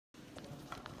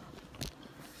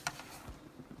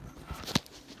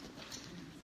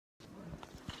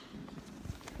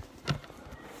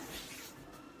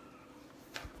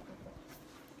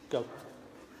Go.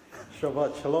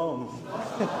 Shabbat Shalom.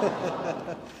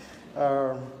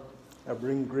 I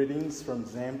bring greetings from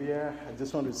Zambia. I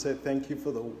just want to say thank you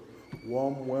for the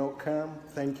warm welcome.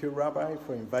 Thank you, Rabbi,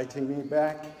 for inviting me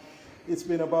back. It's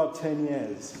been about 10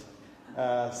 years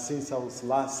since I was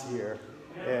last here.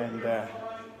 And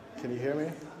can you hear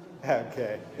me?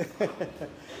 Okay.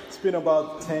 It's been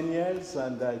about 10 years,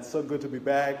 and it's so good to be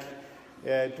back.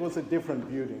 It was a different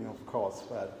building, of course,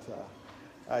 but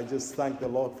I just thank the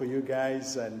Lord for you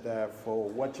guys and for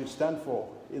what you stand for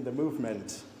in the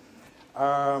movement.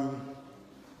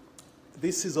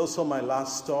 This is also my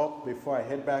last stop before I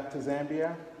head back to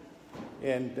Zambia,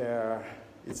 and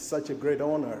it's such a great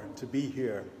honor to be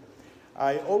here.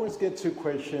 I always get two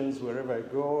questions wherever I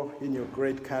go in your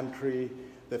great country.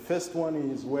 The first one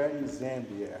is, where is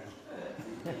Zambia?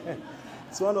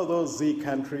 It's one of those Z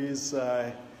countries.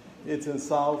 It's in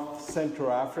South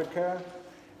Central Africa.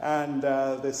 And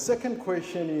the second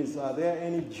question is, are there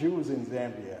any Jews in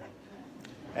Zambia?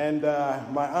 And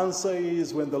my answer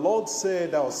is, when the Lord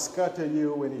said, I'll scatter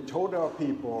you, when he told our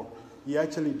people, he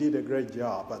actually did a great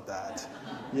job at that.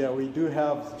 Yeah, we do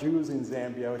have Jews in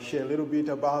Zambia. I'll share a little bit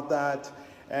about that.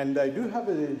 And I do have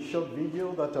a short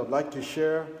video that I'd like to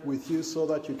share with you so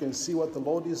that you can see what the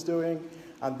Lord is doing,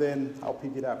 and then I'll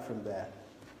pick it up from there.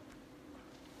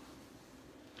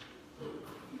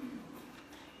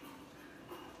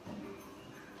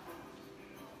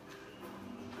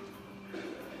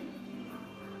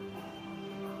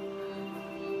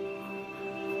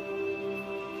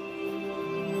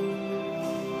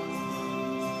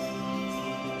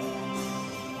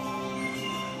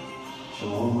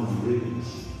 Shalom and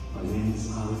greetings. My name is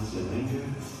Alex Yalenga.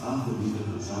 I'm the leader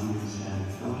of the Zambia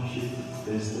Messianic Fellowship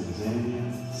based in Zambia,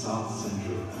 South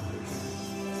Central Africa.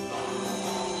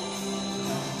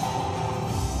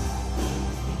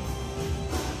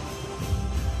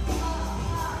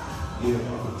 There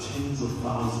are tens of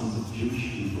thousands of Jewish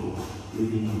people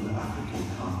living on the African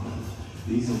continent.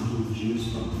 These include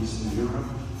Jews from Eastern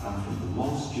Europe and from the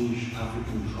most Jewish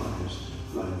African tribes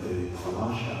like the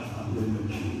Falasha and Limba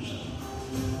Jews.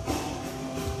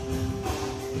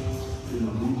 In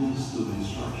obedience to the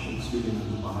instructions given in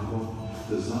the Bible,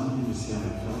 the Zambia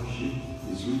Messianic Fellowship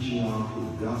is reaching out with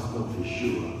the gospel of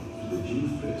Yeshua to the Jew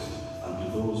first and to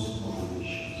those of the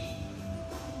nations.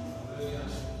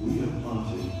 We are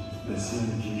planting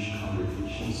Messianic Jewish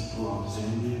congregations throughout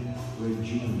Zambia where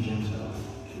Jew and Gentile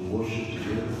can worship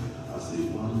together as a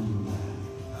one new man.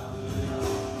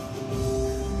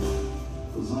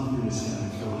 The Zambia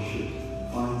Messianic Fellowship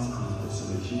fights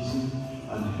anti-Semitism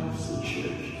and helps the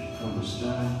church to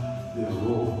understand their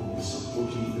role in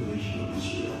supporting the nation of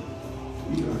Israel.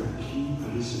 We are a key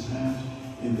participant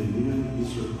in the New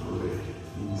Israel Parade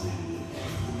in Zambia.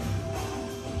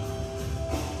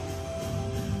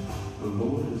 The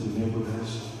Lord has enabled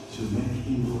us to make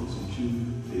inroads into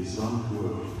the Islamic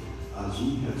world, as we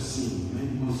have seen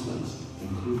many Muslims,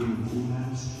 including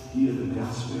imams, hear the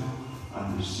gospel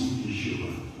and receive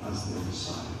Yeshua as their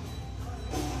Messiah.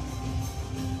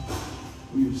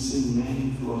 We have seen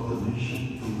many throughout the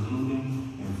nation, including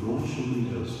influential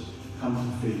leaders, come to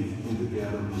faith in the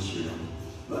God of Israel,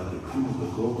 like the crew of the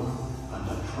Goba and a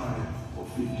tribe of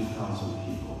 50,000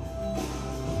 people.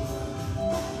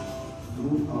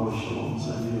 Through our Shalom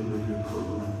Zambia radio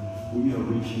program, we are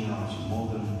reaching out to more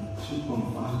than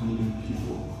 2.5 million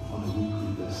people on a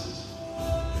weekly basis.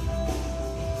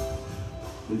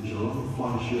 The Jerome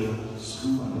Fleischer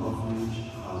School and Orphanage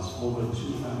has over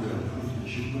 220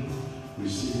 children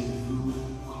receiving food,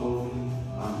 clothing,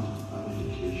 and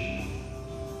education.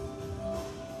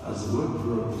 As the work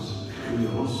grows, we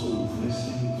are also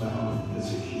witnessing violent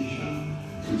persecution,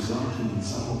 resulting in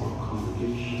some of our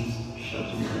congregations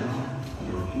shutting down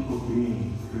and our people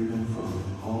being driven from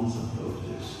their homes and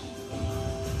villages.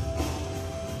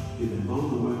 Even though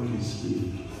the work is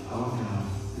big, our God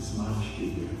is much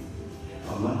bigger.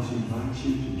 I'd like to invite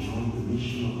you to join the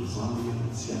mission of the Zambia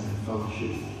Messianic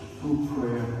Fellowship through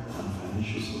prayer and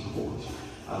financial support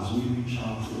as we reach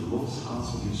out to the lost house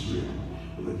of Israel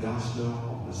with the gospel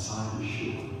of Messiah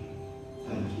Yeshua.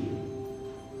 Thank you.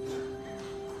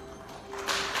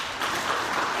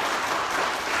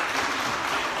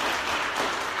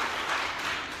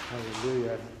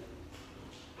 Hallelujah.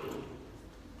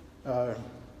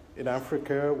 In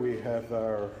Africa, we have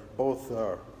both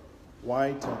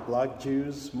white and black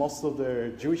Jews. Most of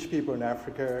the Jewish people in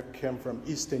Africa came from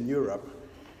Eastern Europe,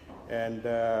 and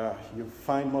you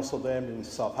find most of them in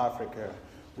South Africa.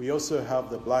 We also have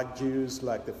the black Jews,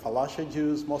 like the Falasha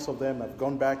Jews. Most of them have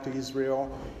gone back to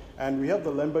Israel. And we have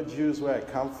the Limba Jews, where I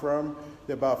come from.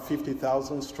 They're about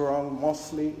 50,000 strong,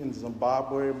 mostly in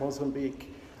Zimbabwe,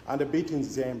 Mozambique, and a bit in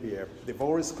Zambia. They've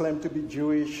always claimed to be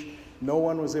Jewish. No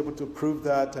one was able to prove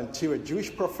that until a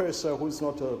Jewish professor who's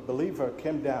not a believer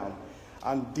came down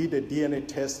and did a DNA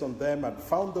test on them and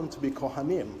found them to be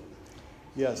Kohanim.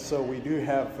 Yes, so we do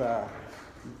have,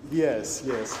 yes.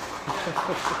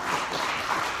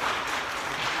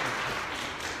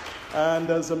 And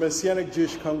as a Messianic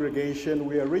Jewish congregation,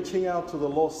 we are reaching out to the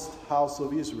lost house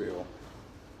of Israel.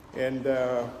 And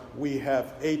we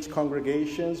have 8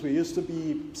 congregations. We used to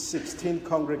be 16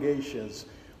 congregations.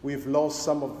 We've lost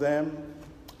some of them.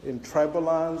 In tribal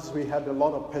lands, we had a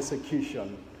lot of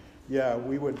persecution. Yeah,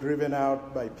 we were driven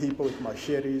out by people with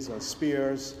machetes and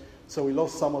spears. So we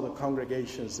lost some of the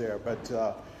congregations there.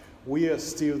 But we are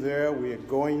still there. We are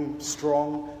going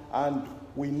strong. And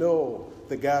we know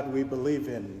the God we believe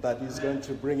in, that is going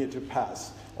to bring it to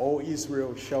pass. All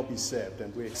Israel shall be saved.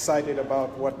 And we're excited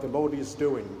about what the Lord is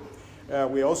doing.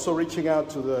 We're also reaching out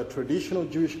to the traditional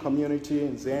Jewish community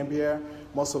in Zambia.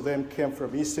 Most of them came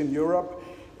from Eastern Europe.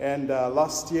 And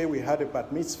last year we had a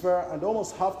bat mitzvah, and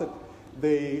almost half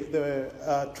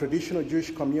the traditional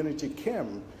Jewish community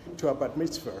came to a bat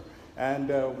mitzvah.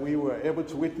 And we were able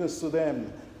to witness to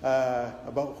them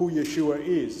about who Yeshua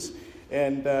is.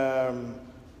 And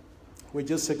we're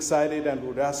just excited and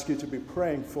would ask you to be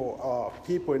praying for our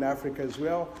people in Africa as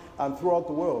well and throughout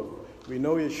the world. We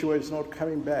know Yeshua is not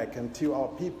coming back until our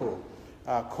people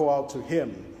call out to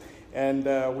him. And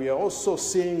we are also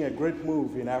seeing a great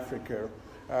move in Africa.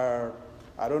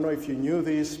 I don't know if you knew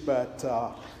this, but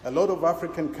a lot of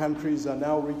African countries are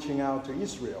now reaching out to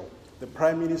Israel. The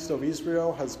Prime Minister of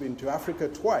Israel has been to Africa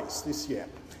twice this year.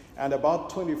 And about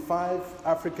 25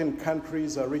 African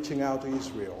countries are reaching out to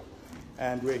Israel.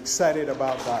 And we're excited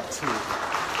about that too.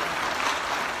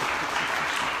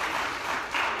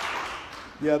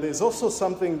 Yeah, there's also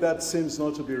something that seems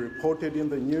not to be reported in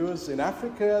the news. In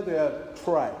Africa, there are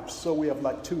tribes. So we have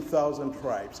like 2,000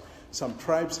 tribes. Some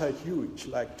tribes are huge,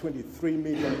 like 23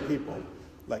 million people,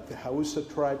 like the Hausa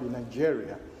tribe in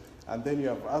Nigeria. And then you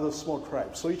have other small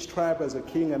tribes. So each tribe has a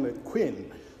king and a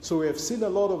queen. So we have seen a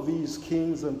lot of these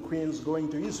kings and queens going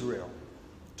to Israel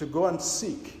to go and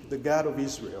seek the God of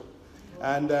Israel.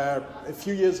 And a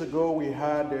few years ago, we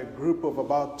had a group of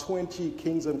about 20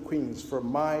 kings and queens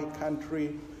from my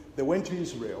country. They went to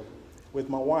Israel with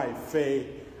my wife, Faye,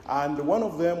 and one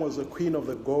of them was the queen of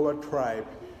the Goa tribe,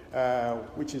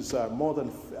 which is more than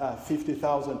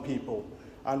 50,000 people.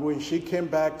 And when she came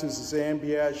back to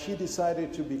Zambia, she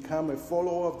decided to become a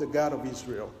follower of the God of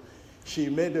Israel. She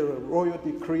made a royal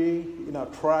decree in her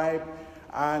tribe,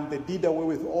 and they did away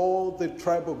with all the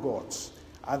tribal gods.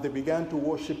 And they began to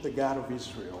worship the God of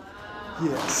Israel.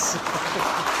 Yes.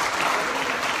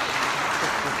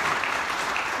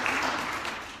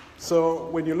 So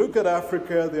when you look at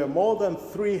Africa, there are more than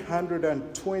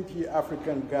 320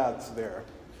 African gods there.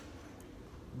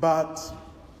 But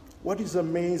what is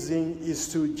amazing is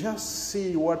to just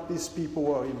see what these people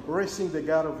who are embracing the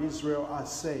God of Israel are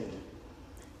saying.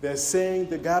 They're saying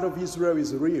the God of Israel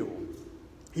is real.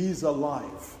 He is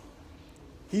alive.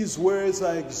 His words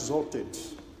are exalted.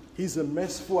 He's a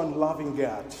merciful and loving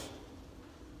God.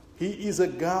 He is a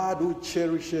God who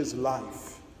cherishes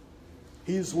life.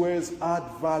 His words add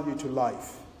value to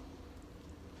life.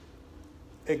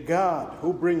 A God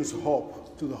who brings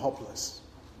hope to the hopeless.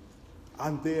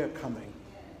 And they are coming.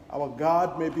 Our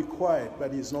God may be quiet,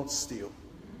 but he's not still.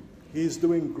 He is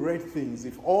doing great things.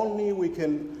 If only we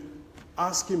can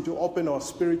ask him to open our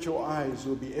spiritual eyes,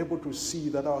 we'll be able to see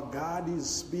that our God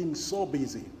is being so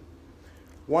busy.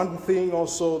 One thing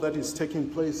also that is taking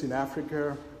place in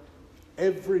Africa,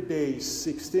 every day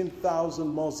 16,000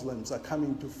 Muslims are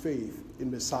coming to faith in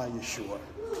Messiah Yeshua.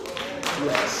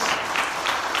 Yes.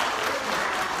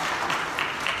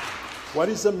 What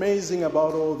is amazing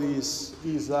about all this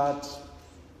is that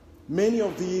many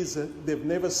of these, they've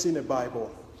never seen a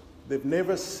Bible. They've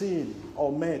never seen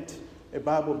or met a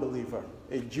Bible believer,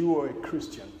 a Jew or a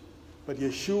Christian. But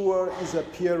Yeshua is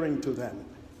appearing to them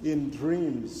in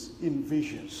dreams, in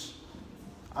visions.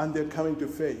 And they're coming to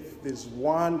faith. There's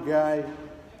one guy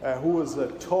who was a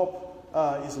top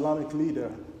Islamic leader.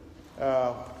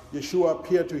 Yeshua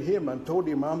appeared to him and told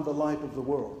him, I'm the light of the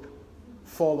world.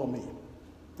 Follow me.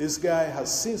 This guy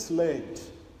has since led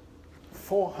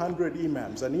 400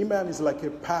 imams. An imam is like a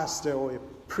pastor or a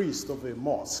priest of a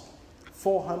mosque.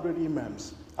 400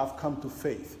 imams have come to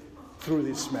faith through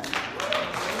this man.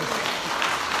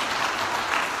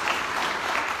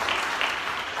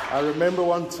 I remember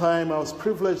one time I was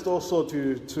privileged also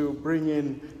to bring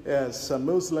in some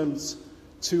Muslims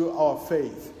to our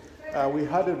faith. We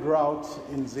had a drought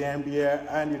in Zambia,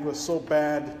 and it was so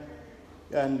bad.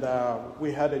 And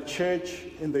we had a church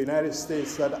in the United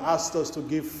States that asked us to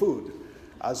give food.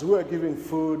 As we were giving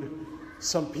food,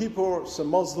 some people, some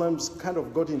Muslims kind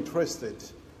of got interested.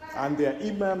 And their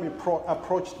imam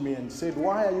approached me and said,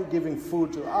 why are you giving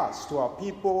food to us, to our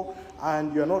people,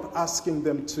 and you're not asking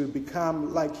them to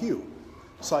become like you?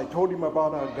 So I told him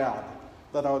about our God,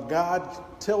 that our God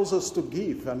tells us to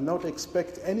give and not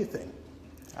expect anything.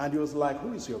 And he was like,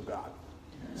 who is your God?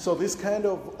 So this kind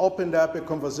of opened up a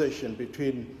conversation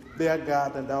between their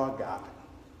God and our God.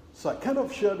 So I kind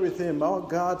of shared with him, our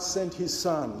God sent his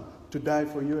son to die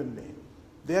for you and me.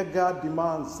 Their God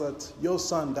demands that your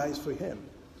son dies for him.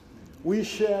 We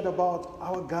shared about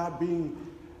our God being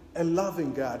a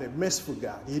loving God, a merciful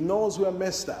God. He knows we are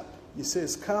messed up. He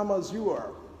says, come as you are.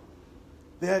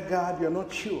 Their God, you're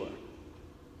not sure.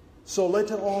 So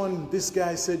later on, this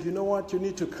guy said, you know what? You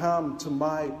need to come to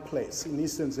my place in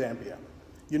Eastern Zambia.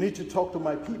 You need to talk to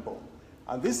my people.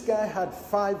 And this guy had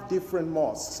 5 different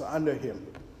mosques under him.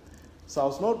 So I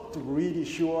was not really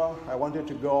sure I wanted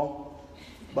to go.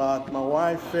 But my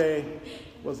wife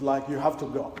was like, you have to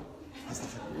go. I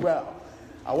said, well,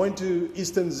 I went to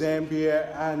Eastern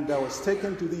Zambia and I was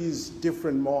taken to these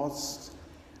different mosques.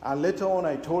 And later on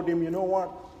I told him, you know what?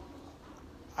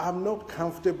 I'm not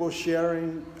comfortable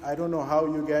sharing. I don't know how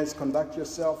you guys conduct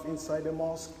yourself inside a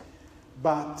mosque,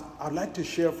 but I'd like to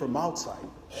share from outside.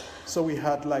 So we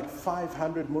had like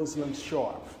 500 Muslims show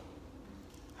up.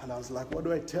 And I was like, what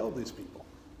do I tell these people?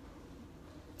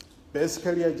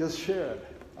 Basically, I just shared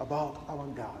about our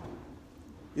God.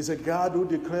 He's a God who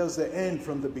declares the end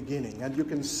from the beginning, and you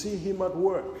can see him at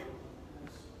work.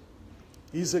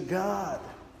 He's a God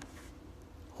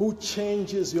who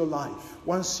changes your life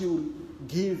once you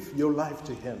give your life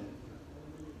to him.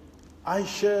 I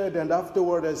shared, and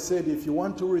afterward I said, if you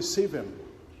want to receive him,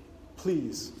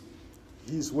 please,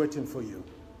 he's waiting for you.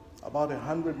 About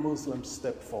 100 Muslims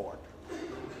stepped forward.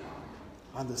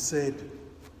 And they said,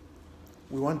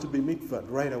 we want to be mikvahed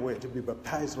right away, to be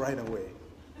baptized right away.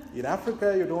 In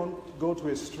Africa, you don't go to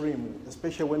a stream,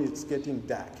 especially when it's getting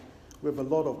dark. We have a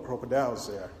lot of crocodiles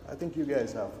there. I think you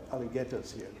guys have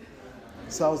alligators here.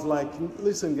 So I was like,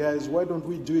 listen guys, why don't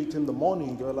we do it in the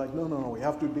morning? They were like, no, we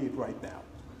have to do it right now.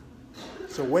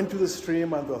 So went to the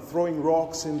stream and they were throwing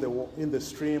rocks in the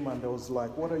stream, and I was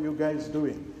like, what are you guys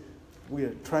doing? We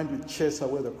are trying to chase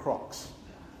away the crocs.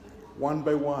 One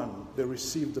by one, they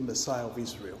received the Messiah of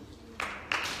Israel.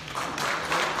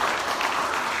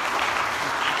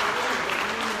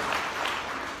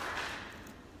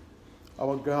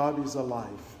 Our God is alive.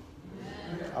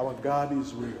 Our God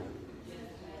is real.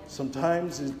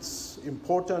 Sometimes it's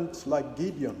important, like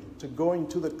Gideon, to go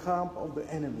into the camp of the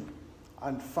enemy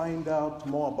and find out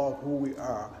more about who we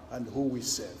are and who we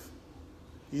serve.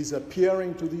 He's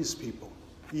appearing to these people.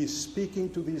 He's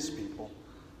speaking to these people.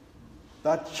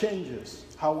 That changes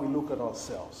how we look at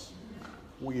ourselves.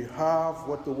 We have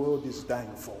what the world is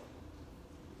dying for.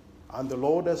 And the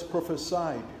Lord has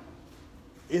prophesied,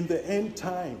 in the end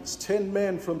times, 10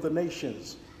 men from the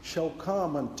nations shall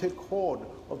come and take hold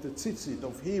of the tzitzit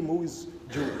of him who is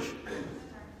Jewish.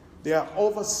 There are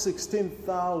over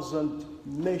 16,000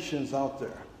 nations out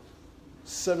there,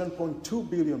 7.2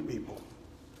 billion people.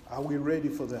 Are we ready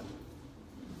for them?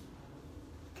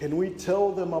 Can we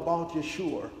tell them about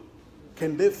Yeshua?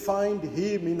 Can they find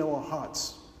him in our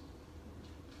hearts?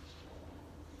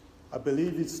 I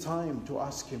believe it's time to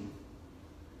ask him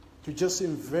to just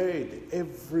invade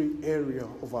every area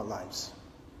of our lives,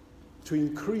 to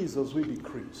increase as we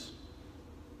decrease,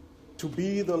 to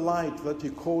be the light that he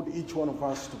called each one of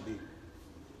us to be.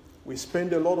 We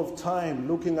spend a lot of time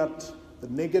looking at the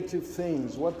negative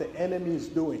things, what the enemy is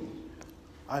doing,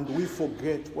 and we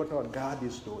forget what our God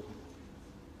is doing.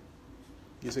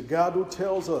 He's a God who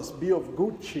tells us, be of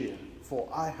good cheer, for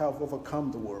I have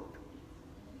overcome the world.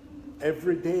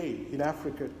 Every day in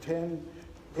Africa,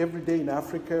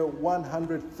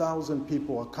 100,000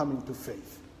 people are coming to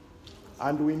faith.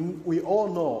 And we all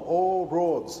know all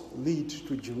roads lead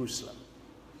to Jerusalem.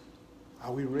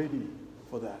 Are we ready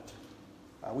for that?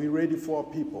 Are we ready for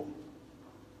our people?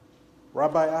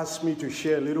 Rabbi asked me to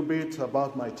share a little bit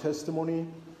about my testimony,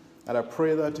 and I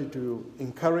pray that it will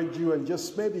encourage you and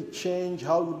just maybe change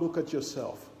how you look at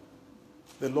yourself.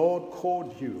 The Lord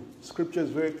called you. Scripture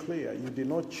is very clear. You did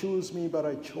not choose me, but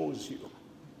I chose you.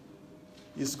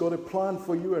 He's got a plan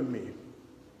for you and me.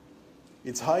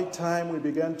 It's high time we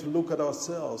began to look at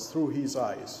ourselves through his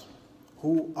eyes.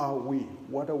 Who are we?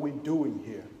 What are we doing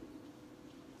here?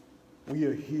 We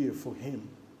are here for him.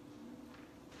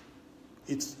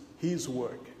 It's his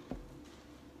work.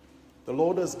 The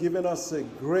Lord has given us a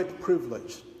great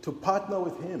privilege to partner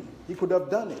with him. He could have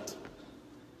done it.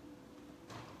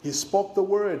 He spoke the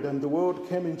word and the world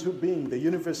came into being, the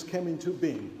universe came into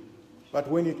being. But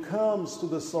when it comes to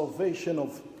the salvation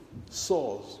of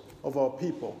souls, of our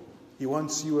people, he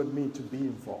wants you and me to be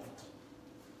involved.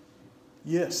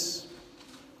 Yes,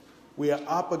 we are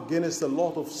up against a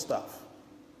lot of stuff,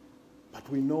 but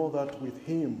we know that with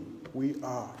him we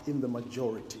are in the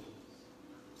majority.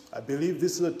 I believe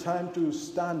this is a time to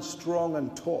stand strong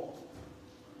and tall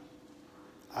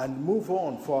and move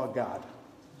on for our God.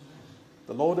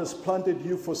 The Lord has planted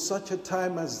you for such a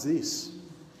time as this,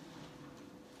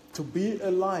 to be a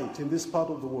light in this part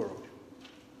of the world.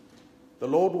 The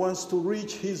Lord wants to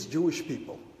reach his Jewish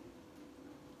people.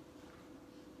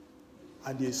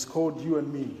 And he has called you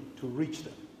and me to reach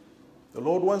them. The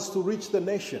Lord wants to reach the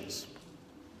nations.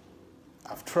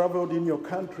 I've traveled in your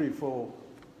country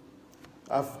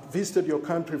I've visited your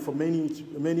country for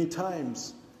many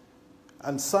times.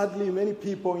 And sadly, many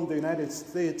people in the United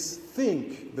States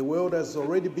think the world has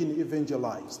already been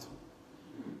evangelized.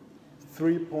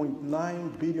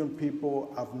 3.9 billion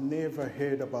people have never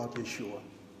heard about Yeshua.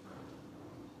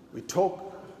 We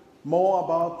talk more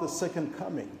about the second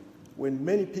coming when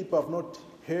many people have not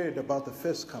heard about the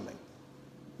first coming.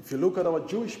 If you look at our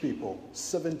Jewish people,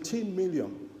 17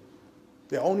 million,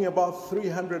 there are only about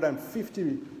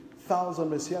 350,000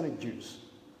 Messianic Jews.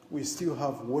 We still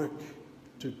have work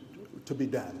to be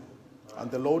done. And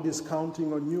the Lord is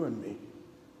counting on you and me.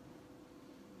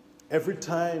 Every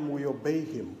time we obey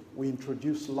him, we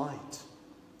introduce light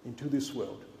into this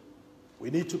world.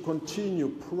 We need to continue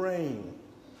praying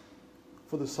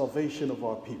for the salvation of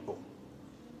our people.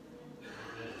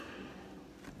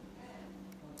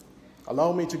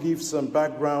 Allow me to give some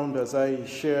background as I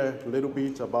share a little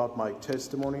bit about my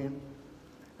testimony.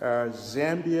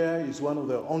 Zambia is one of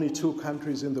the only 2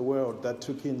 countries in the world that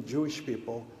took in Jewish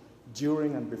people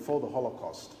during and before the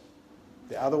Holocaust.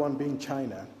 The other one being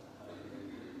China.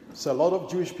 So a lot of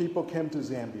Jewish people came to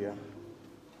Zambia.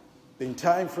 The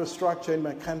entire infrastructure in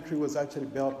my country was actually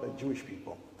built by Jewish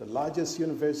people. The largest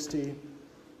university,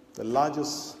 the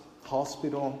largest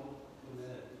hospital,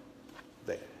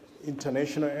 the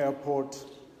international airport,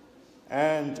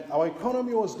 and our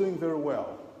economy was doing very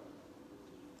well.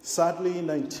 Sadly, in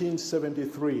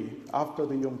 1973, after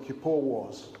the Yom Kippur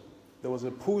Wars, there was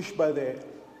a push by the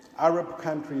Arab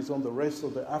countries on the rest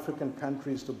of the African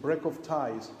countries to break off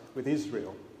ties with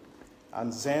Israel.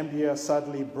 And Zambia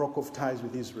sadly broke off ties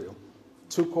with Israel,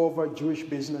 took over Jewish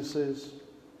businesses,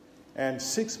 and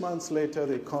 6 months later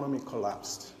the economy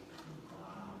collapsed.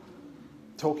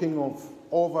 Talking of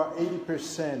over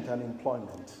 80%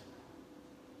 unemployment.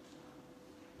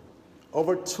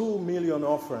 Over 2 million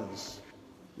orphans.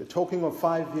 You're talking of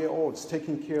 5-year-olds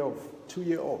taking care of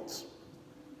 2-year-olds.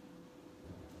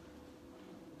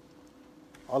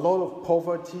 A lot of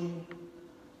poverty,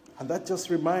 and that just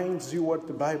reminds you what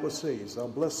the Bible says. I'll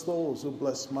bless those who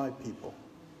bless my people,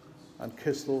 and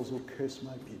curse those who curse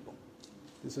my people.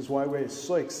 This is why we're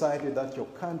so excited that your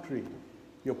country,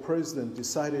 your president,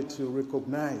 decided to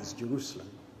recognize Jerusalem.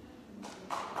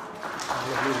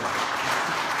 Hallelujah.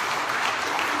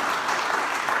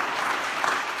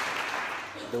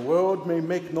 The world may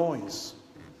make noise,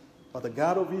 but the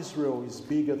God of Israel is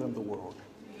bigger than the world.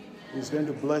 He's going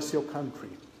to bless your country.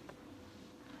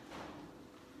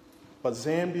 But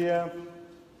Zambia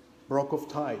broke off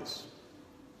ties,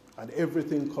 and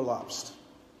everything collapsed.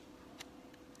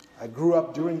 I grew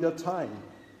up during that time.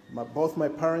 Both my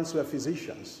parents were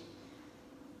physicians.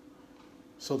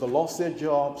 So they lost their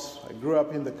jobs. I grew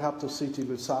up in the capital city,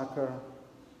 Lusaka.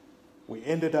 We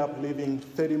ended up living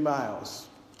 30 miles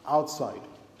outside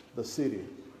the city.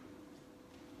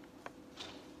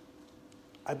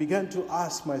 I began to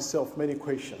ask myself many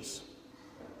questions.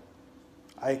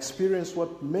 I experienced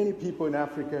what many people in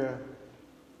Africa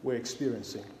were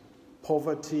experiencing: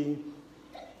 poverty,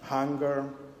 hunger.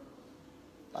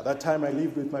 At that time, I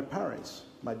lived with my parents.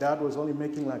 My dad was only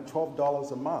making like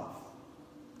 $12 a month.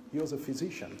 He was a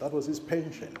physician. That was his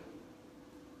pension.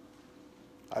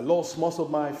 I lost most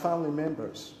of my family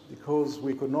members because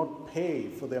we could not pay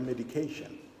for their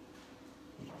medication.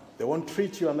 They won't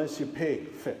treat you unless you pay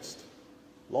first.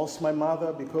 Lost my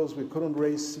mother because we couldn't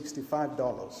raise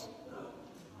 $65.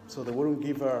 So they wouldn't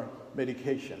give her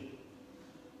medication.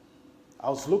 I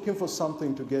was looking for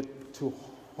something to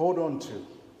hold on to.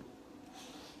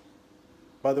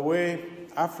 By the way,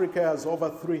 Africa has over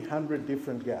 300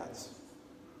 different gods.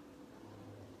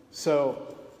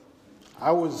 So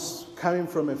I was coming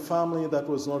from a family that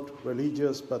was not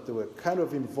religious, but they were kind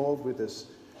of involved with this,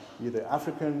 the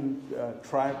African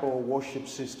tribal worship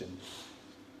system.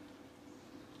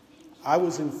 I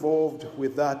was involved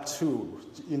with that too,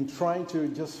 in trying to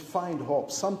just find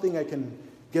hope, something I can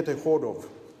get a hold of.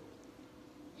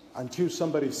 until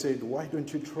somebody said, why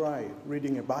don't you try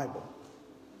reading a Bible?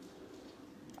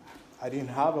 I didn't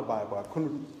have a Bible.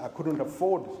 I couldn't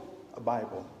afford a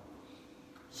Bible.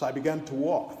 So I began to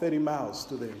walk 30 miles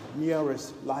to the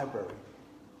nearest library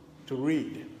to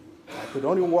read. I could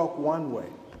only walk one way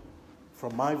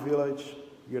from my village,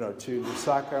 to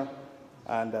Lusaka,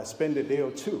 and spend a day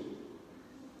or two.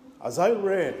 As I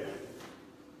read,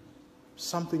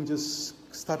 something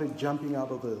just started jumping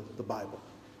out of the Bible.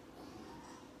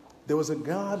 There was a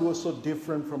God who was so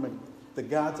different from the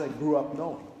gods I grew up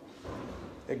knowing.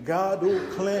 A God who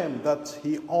claimed that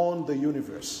he owned the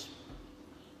universe.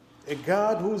 A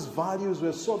God whose values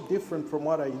were so different from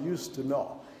what I used to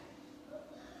know.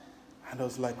 And I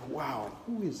was like, wow,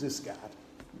 who is this God?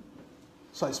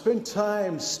 So I spent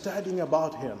time studying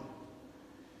about him.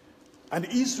 And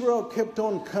Israel kept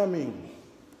on coming.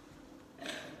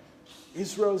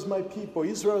 Israel is my people.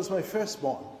 Israel is my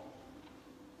firstborn.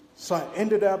 So I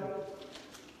ended up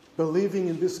believing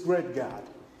in this great God.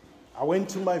 I went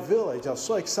to my village. I was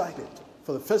so excited.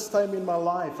 For the first time in my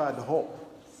life, I had hope.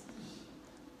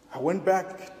 I went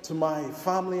back to my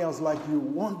family. I was like, you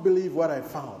won't believe what I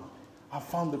found. I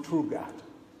found the true God.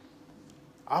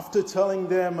 After telling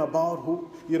them about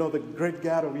the great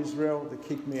God of Israel, they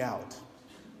kicked me out.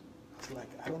 I was like,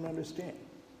 I don't understand.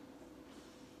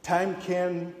 Time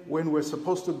came when we're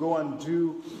supposed to go and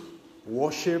do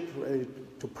worship,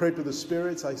 to pray to the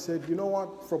spirits. I said, you know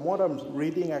what? From what I'm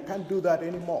reading, I can't do that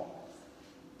anymore.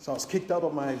 So I was kicked out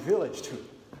of my village too.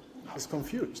 I was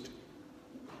confused.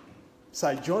 So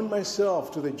I joined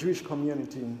myself to the Jewish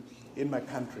community in my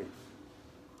country,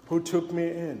 who took me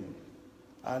in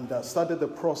and started the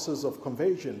process of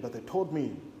conversion. But they told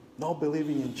me, no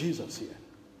believing in Jesus here.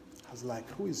 I was like,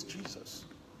 who is Jesus?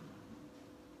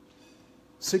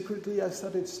 Secretly, I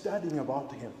started studying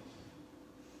about him.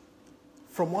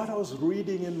 From what I was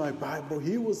reading in my Bible,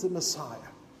 he was the Messiah.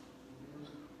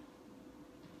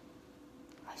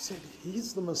 I said,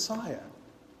 he's the Messiah.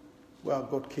 Well,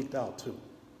 I got kicked out too.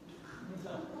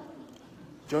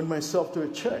 Joined myself to a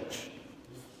church.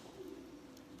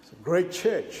 It's a great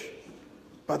church.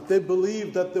 But they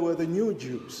believed that they were the new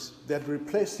Jews that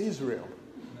replaced Israel.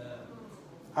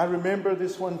 I remember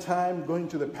this one time going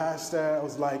to the pastor. I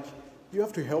was like, you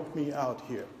have to help me out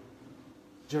here.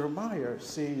 Jeremiah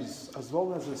says, as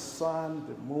long as the sun,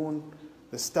 the moon,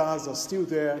 the stars are still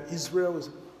there,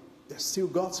 they're still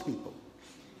God's people.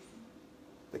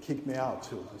 They kicked me out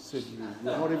too. They said,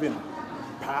 you're not even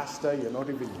pastor, you're not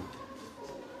even,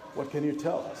 what can you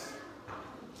tell us?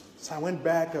 So I went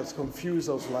back, I was confused,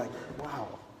 I was like, wow.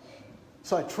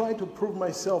 So I tried to prove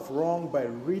myself wrong by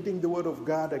reading the Word of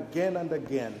God again and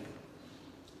again.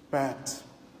 But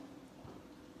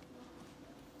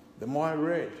the more I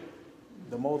read,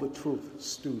 the more the truth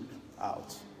stood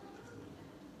out.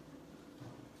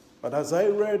 But as I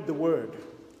read the Word,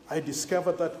 I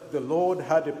discovered that the Lord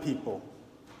had a people,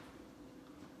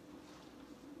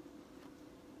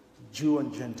 Jew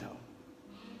and Gentile.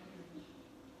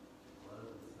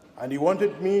 And he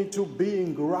wanted me to be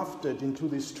engrafted into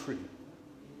this tree,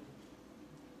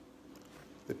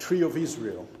 the tree of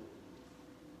Israel.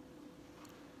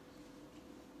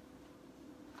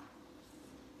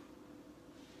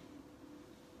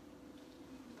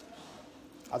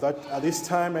 At this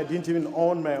time, I didn't even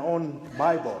own my own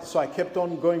Bible, so I kept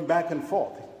on going back and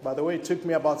forth. By the way, it took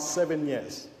me about 7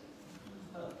 years.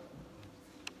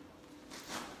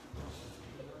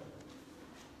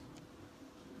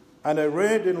 And I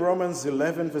read in Romans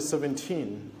 11, verse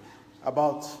 17,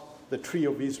 about the tree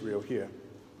of Israel here.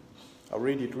 I'll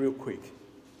read it real quick.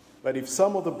 But if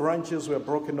some of the branches were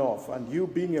broken off, and you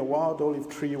being a wild olive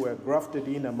tree were grafted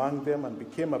in among them and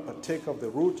became a partaker of the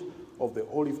root of the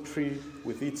olive tree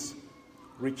with its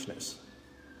richness.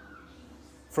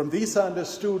 From this I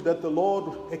understood that the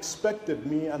Lord expected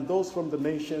me and those from the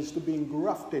nations to be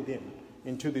engrafted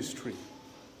into this tree.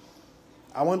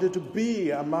 I wanted to be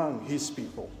among his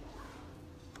people.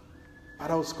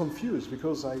 But I was confused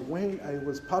because I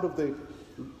was part of the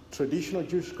traditional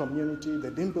Jewish community. They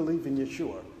didn't believe in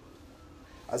Yeshua.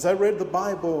 As I read the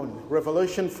Bible in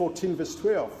Revelation 14, verse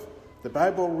 12, the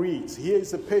Bible reads, here is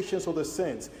the patience of the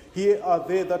saints. Here are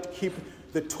they that keep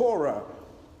the Torah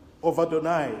of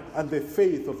Adonai and the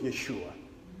faith of Yeshua.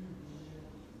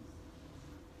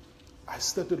 I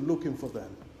started looking for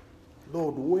them.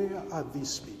 Lord, where are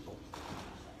these people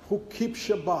who keep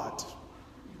Shabbat,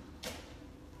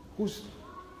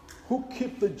 who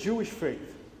keep the Jewish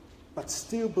faith, but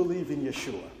still believe in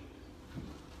Yeshua?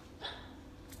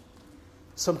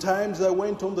 Sometimes I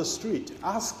went on the street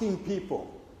asking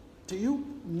people, do you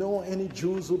know any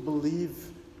Jews who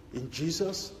believe in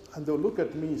Jesus? And they'll look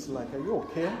at me, it's like, are you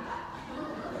okay?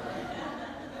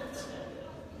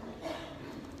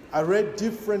 I read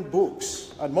different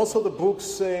books, and most of the books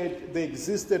said they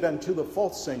existed until the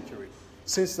 4th century.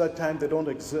 Since that time, they don't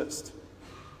exist.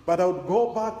 But I would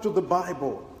go back to the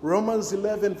Bible. Romans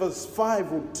 11 verse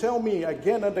 5 would tell me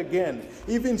again and again,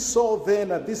 even so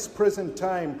then at this present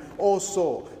time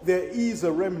also, there is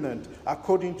a remnant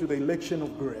according to the election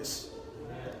of grace.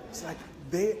 It's like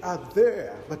they are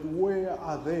there, but where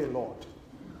are they, Lord?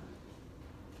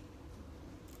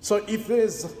 So if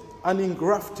there's an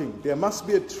engrafting, there must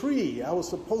be a tree I was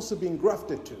supposed to be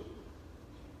engrafted to.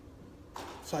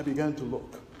 So I began to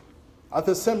look. At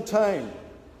the same time,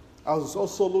 I was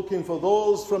also looking for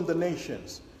those from the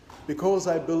nations, because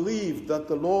I believed that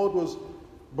the Lord was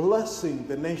blessing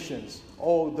the nations,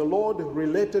 or the Lord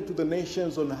related to the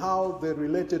nations on how they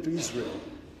related to Israel.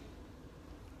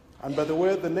 And by the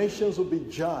way, the nations will be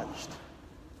judged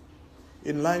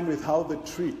in line with how they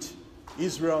treat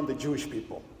Israel and the Jewish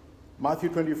people. Matthew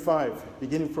 25,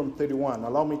 beginning from 31.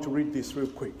 Allow me to read this real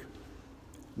quick.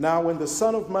 Now when the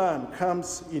Son of Man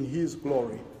comes in his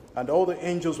glory, and all the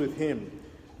angels with him,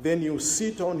 then you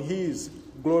sit on his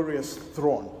glorious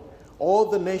throne. All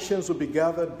the nations will be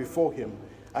gathered before him,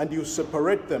 and you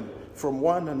separate them from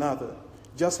one another,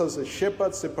 just as a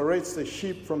shepherd separates the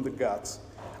sheep from the goats.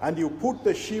 And you put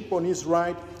the sheep on his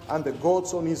right and the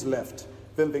goats on his left.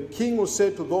 Then the king will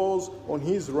say to those on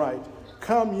his right,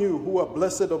 come you who are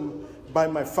blessed by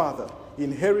my Father,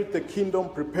 inherit the kingdom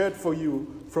prepared for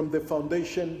you from the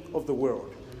foundation of the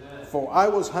world. Amen. For I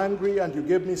was hungry and you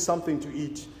gave me something to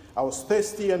eat. I was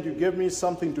thirsty and you gave me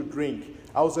something to drink.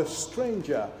 I was a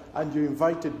stranger and you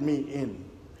invited me in.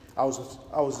 I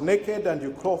was naked and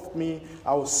you clothed me.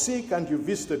 I was sick and you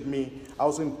visited me. I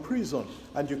was in prison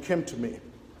and you came to me.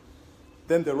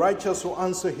 Then the righteous will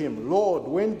answer him, Lord,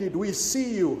 when did we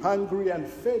see you hungry and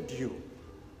fed you?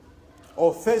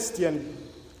 Or thirsty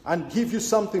and give you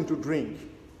something to drink?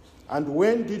 And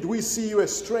when did we see you a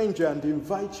stranger and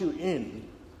invite you in?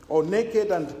 Or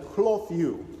naked and clothe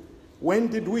you? When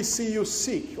did we see you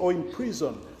sick or in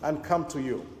prison and come to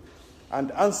you?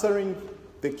 And answering,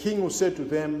 the king will say to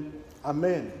them,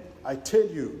 Amen. I tell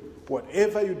you,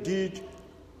 whatever you did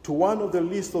to one of the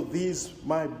least of these,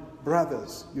 my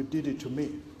brothers, you did it to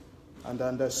me. And I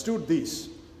understood this,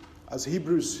 as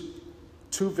Hebrews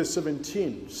 2 verse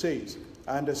 17 says,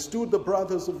 I understood the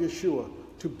brothers of Yeshua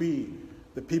to be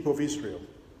the people of Israel.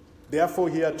 Therefore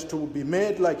he had to be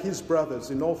made like his brothers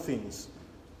in all things,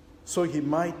 so he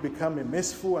might become a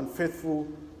merciful and faithful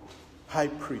high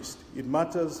priest in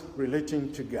matters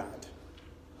relating to God.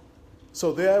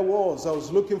 So there I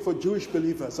was looking for Jewish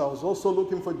believers. I was also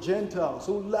looking for Gentiles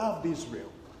who loved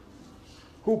Israel,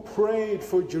 who prayed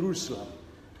for Jerusalem.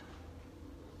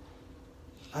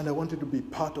 And I wanted to be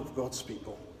part of God's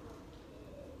people.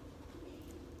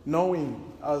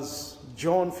 Knowing, as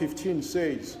John 15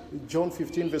 says, John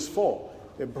 15 verse 4,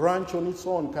 a branch on its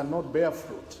own cannot bear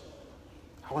fruit.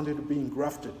 I wanted to be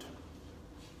engrafted.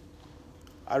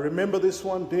 I remember this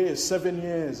one day, 7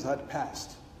 years had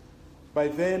passed. By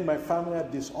then, my family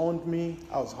had disowned me.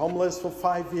 I was homeless for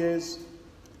 5 years.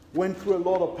 Went through a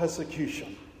lot of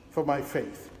persecution for my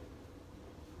faith.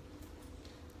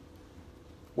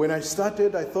 When I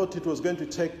started, I thought it was going to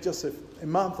take just a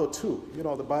month or two. You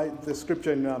know, the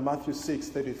scripture in Matthew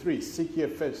 6:33, seek ye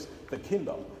first the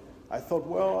kingdom. I thought,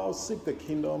 well, I'll seek the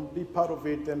kingdom, be part of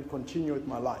it, and continue with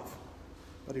my life.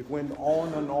 But it went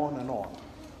on and on and on.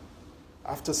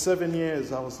 After 7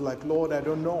 years, I was like, Lord, I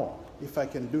don't know if I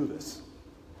can do this.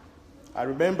 I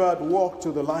remember I'd walk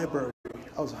to the library.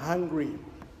 I was hungry.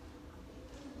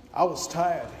 I was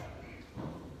tired.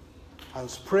 I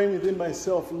was praying within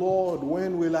myself, Lord,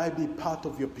 when will I be part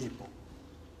of your people?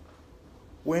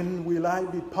 When will I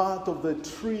be part of the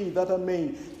tree that I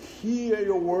may hear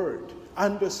your word,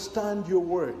 understand your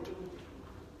word,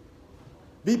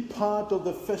 be part of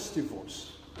the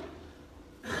festivals?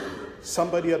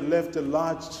 Somebody had left a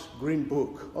large green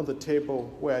book on the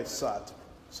table where I sat,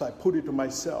 so I put it to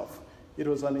myself. It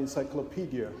was an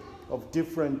encyclopedia of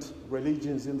different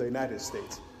religions in the United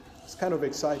States. I was kind of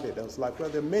excited. I was like, well,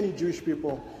 there are many Jewish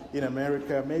people in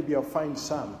America. Maybe I'll find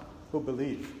some who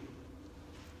believe.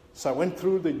 So I went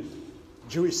through the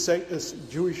Jewish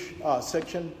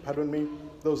section.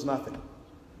 There was nothing.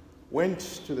 Went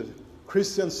to the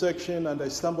Christian section, and I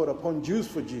stumbled upon Jews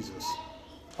for Jesus.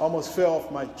 I almost fell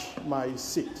off my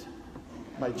seat,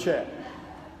 my chair.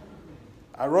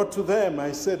 I wrote to them.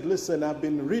 I said, listen, I've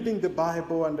been reading the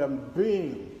Bible, and I'm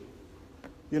being,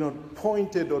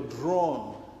 pointed or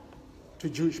drawn to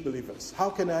Jewish believers. How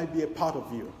can I be a part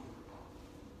of you?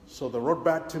 So they wrote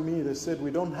back to me. They said,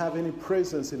 we don't have any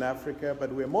presence in Africa,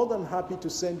 but we're more than happy to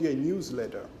send you a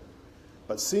newsletter.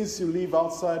 But since you live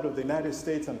outside of the United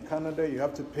States and Canada, you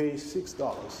have to pay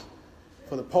 $6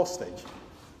 for the postage. It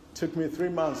took me 3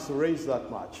 months to raise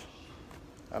that much.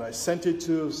 And I sent it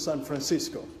to San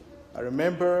Francisco. I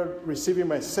remember receiving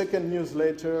my second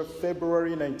newsletter,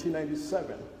 February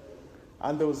 1997.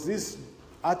 And there was this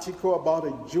article about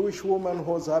a Jewish woman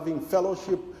who was having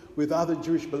fellowship with other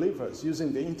Jewish believers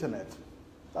using the internet.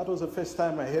 That was the first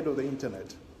time I heard of the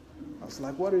internet. I was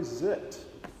like, what is it?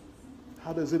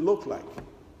 How does it look like?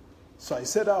 So I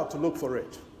set out to look for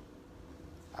it.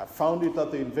 I found it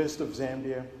at the University of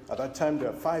Zambia. At that time,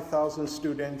 there were 5,000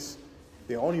 students.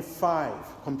 There were only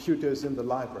 5 computers in the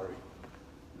library.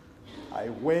 I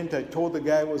went, I told the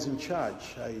guy who was in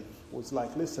charge. I was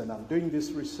like, listen, I'm doing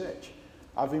this research.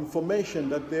 I have information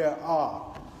that there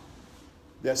are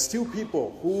still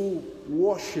people who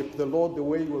worship the Lord the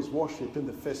way he was worshipped in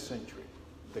the first century.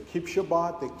 They keep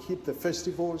Shabbat, they keep the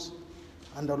festivals,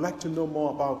 and I'd like to know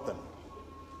more about them.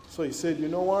 So he said, you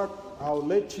know what, I'll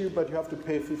let you, but you have to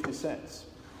pay 50 cents.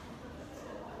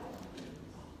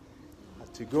 I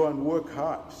had to go and work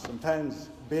hard, sometimes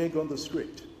beg on the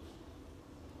street.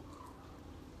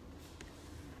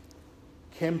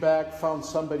 Came back, found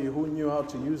somebody who knew how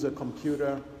to use a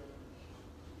computer,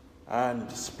 and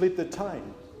split the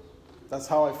time. That's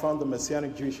how I found the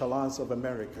Messianic Jewish Alliance of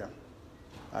America.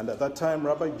 And at that time,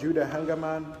 Rabbi Judah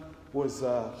Hangerman was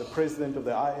the president of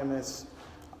the IAMS.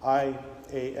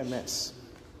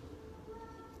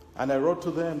 And I wrote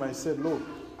to them, I said, look,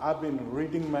 I've been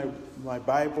reading my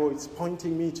Bible, it's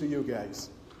pointing me to you guys.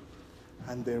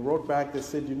 And they wrote back, they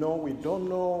said, you know, we don't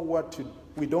know what to do.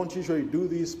 We don't usually do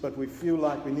this, but we feel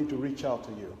like we need to reach out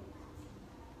to you.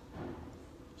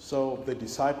 So they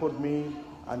discipled me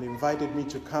and invited me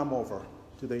to come over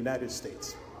to the United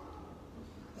States.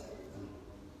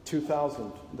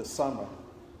 2000, the summer,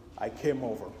 I came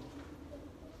over.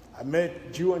 I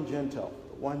met Jew and Gentile,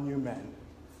 one new man,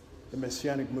 the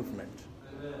Messianic movement.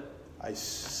 Amen. I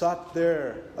sat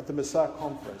there at the Messiah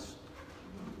conference,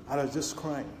 and I was just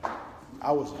crying.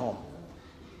 I was home.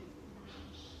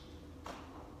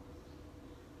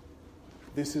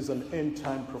 This is an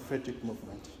end-time prophetic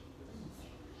movement.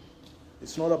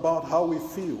 It's not about how we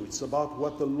feel. It's about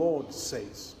what the Lord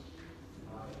says.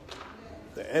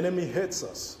 The enemy hates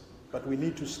us, but we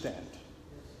need to stand.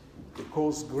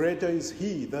 Because greater is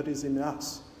he that is in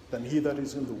us than he that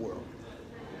is in the world.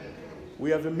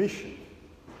 We have a mission.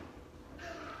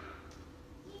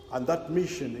 And that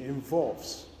mission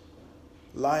involves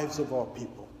lives of our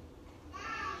people.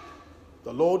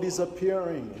 The Lord is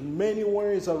appearing in many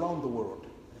ways around the world.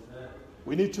 Amen.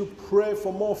 We need to pray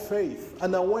for more faith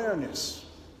and awareness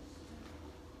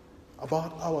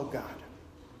about our God.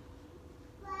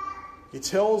 He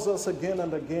tells us again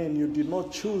and again, you did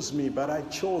not choose me, but I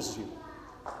chose you.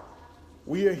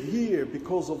 We are here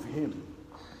because of him.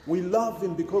 We love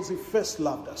him because he first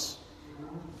loved us.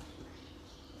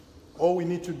 All we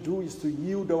need to do is to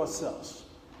yield ourselves,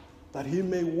 that he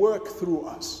may work through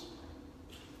us.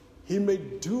 He may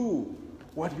do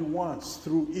what he wants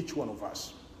through each one of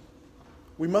us.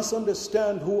 We must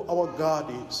understand who our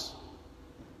God is.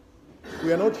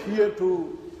 We are not here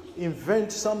to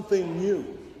invent something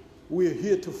new. We are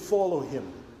here to follow him.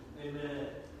 Amen.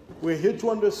 We're here to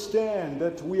understand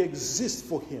that we exist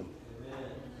for him.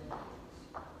 Amen.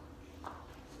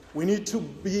 We need to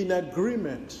be in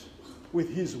agreement with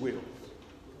his will.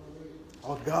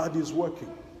 Our God is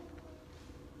working.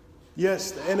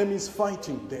 Yes, the enemy is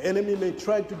fighting. The enemy may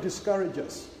try to discourage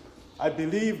us. I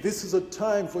believe this is a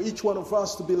time for each one of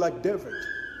us to be like David,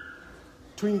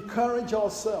 to encourage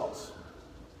ourselves.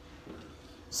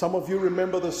 Some of you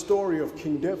remember the story of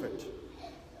King David.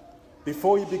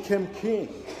 Before he became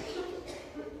king,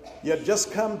 he had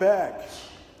just come back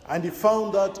and he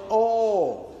found that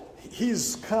all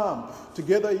his camp,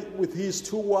 together with his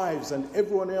 2 wives and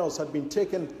everyone else, had been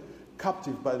taken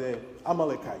captive by the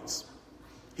Amalekites.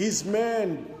 His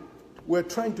men were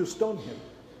trying to stone him.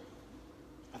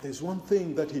 But there's one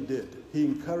thing that he did. He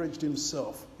encouraged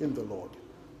himself in the Lord.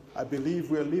 I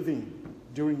believe we're living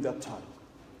during that time,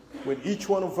 when each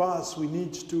one of us, we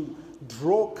need to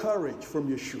draw courage from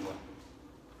Yeshua,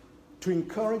 to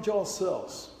encourage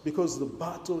ourselves, because the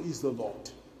battle is the Lord.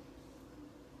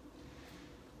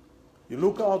 You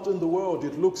look out in the world,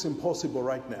 it looks impossible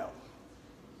right now.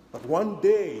 But one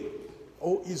day,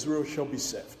 all Israel shall be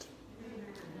saved.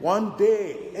 One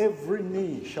day, every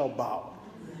knee shall bow.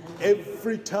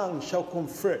 Every tongue shall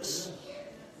confess.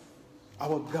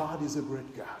 Our God is a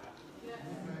great God.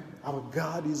 Our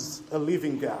God is a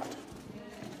living God.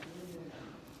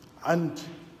 And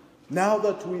now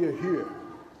that we are here,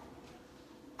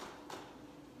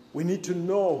 we need to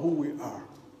know who we are.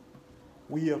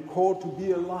 We are called to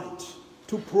be a light,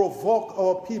 to provoke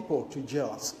our people to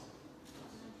jealousy.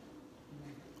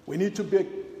 We need to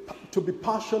be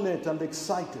passionate and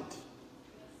excited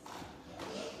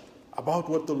about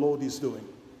what the Lord is doing.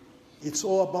 It's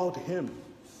all about Him.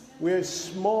 We're a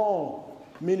small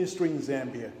ministry in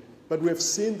Zambia, but we have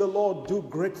seen the Lord do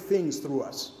great things through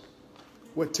us.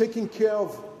 We're taking care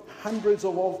of hundreds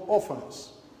of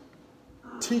orphans,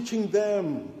 teaching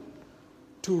them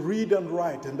to read and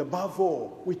write, and above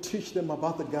all, we teach them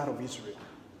about the God of Israel.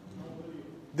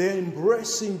 They're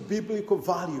embracing biblical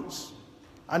values.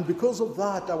 And because of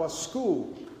that, our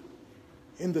school,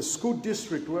 in the school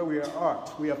district where we are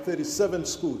at, we have 37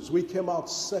 schools. We came out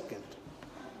second.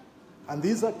 And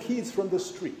these are kids from the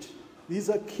street. These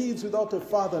are kids without a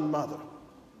father and mother.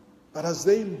 But as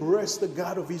they embrace the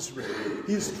God of Israel,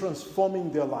 He's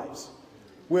transforming their lives.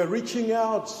 We're reaching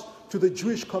out to the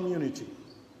Jewish community.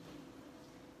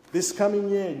 This coming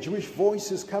year, Jewish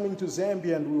Voice is coming to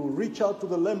Zambia, and we will reach out to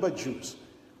the Lemba Jews.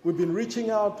 We've been reaching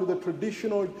out to the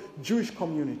traditional Jewish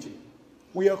community.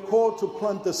 We are called to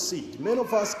plant the seed. Many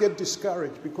of us get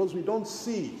discouraged because we don't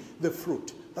see the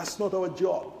fruit. That's not our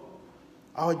job.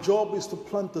 Our job is to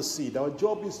plant the seed. Our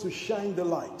job is to shine the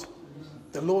light.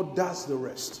 The Lord does the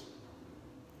rest.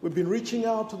 We've been reaching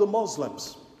out to the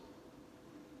Muslims.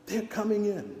 They're coming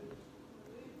in.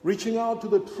 Reaching out to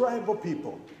the tribal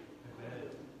people.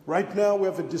 Right now, we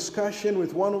have a discussion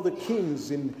with one of the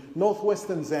kings in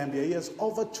northwestern Zambia. He has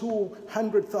over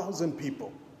 200,000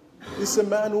 people. This is a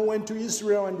man who went to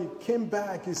Israel and he came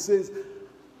back. He says,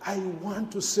 I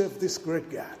want to serve this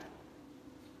great God.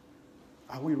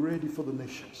 Are we ready for the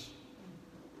nations?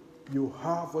 You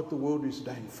have what the world is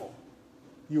dying for.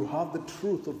 You have the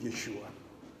truth of Yeshua.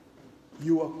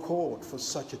 You are called for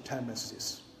such a time as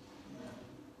this.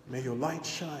 May your light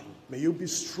shine. May you be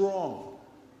strong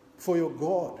for your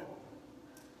God,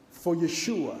 for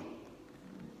Yeshua,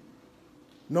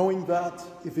 knowing that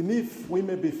even if we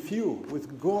may be few,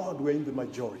 with God we're in the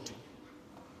majority.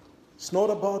 It's not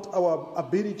about our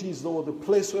abilities or the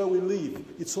place where we live.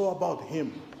 It's all about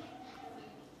Him.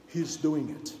 He's doing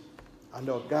it, and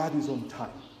our God is on time.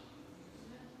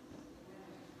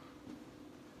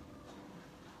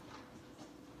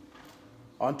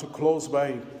 I want to close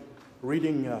by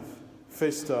reading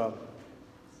First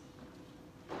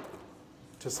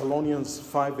Thessalonians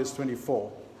 5 verse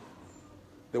 24.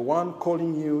 The one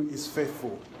calling you is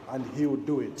faithful, and He will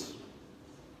do it.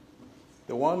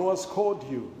 The one who has called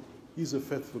you is a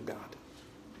faithful God.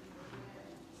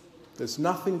 There's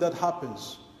nothing that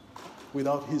happens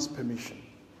without His permission.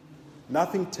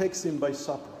 Nothing takes Him by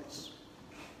surprise.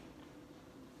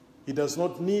 He does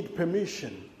not need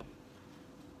permission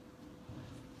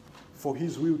for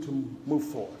His will to move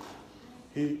forward.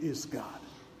 He is God.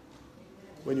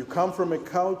 When you come from a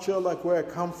culture like where I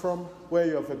come from, where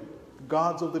you have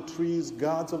gods of the trees,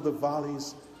 gods of the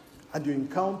valleys, and you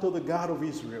encounter the God of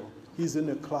Israel, He's in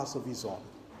a class of His own.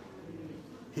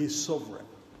 He's sovereign.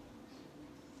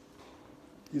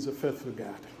 He's a faithful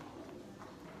God.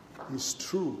 He's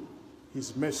true.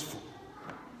 He's merciful.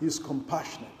 He's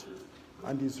compassionate.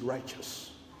 And He's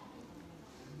righteous.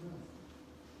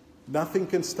 Nothing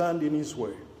can stand in His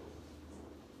way.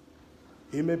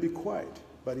 He may be quiet,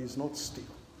 but He's not still.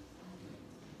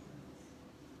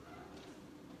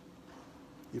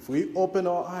 If we open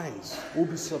our eyes, we'll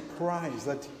be surprised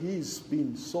that He's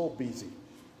been so busy.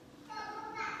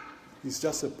 He's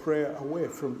just a prayer away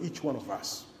from each one of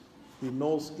us. He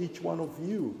knows each one of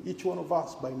you, each one of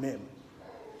us by name.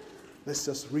 Let's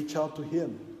just reach out to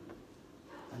Him,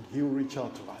 and He will reach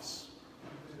out to us.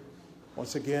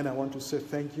 Once again, I want to say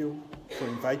thank you for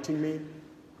inviting me.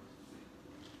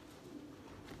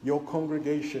 Your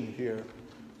congregation here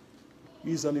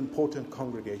is an important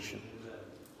congregation.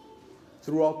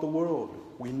 Throughout the world,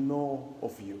 we know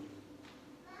of you.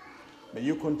 May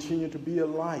you continue to be a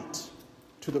light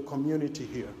to the community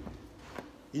here,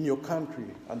 in your country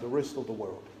and the rest of the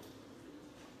world.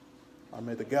 And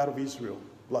may the God of Israel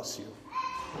bless you.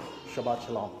 Shabbat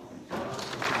Shalom.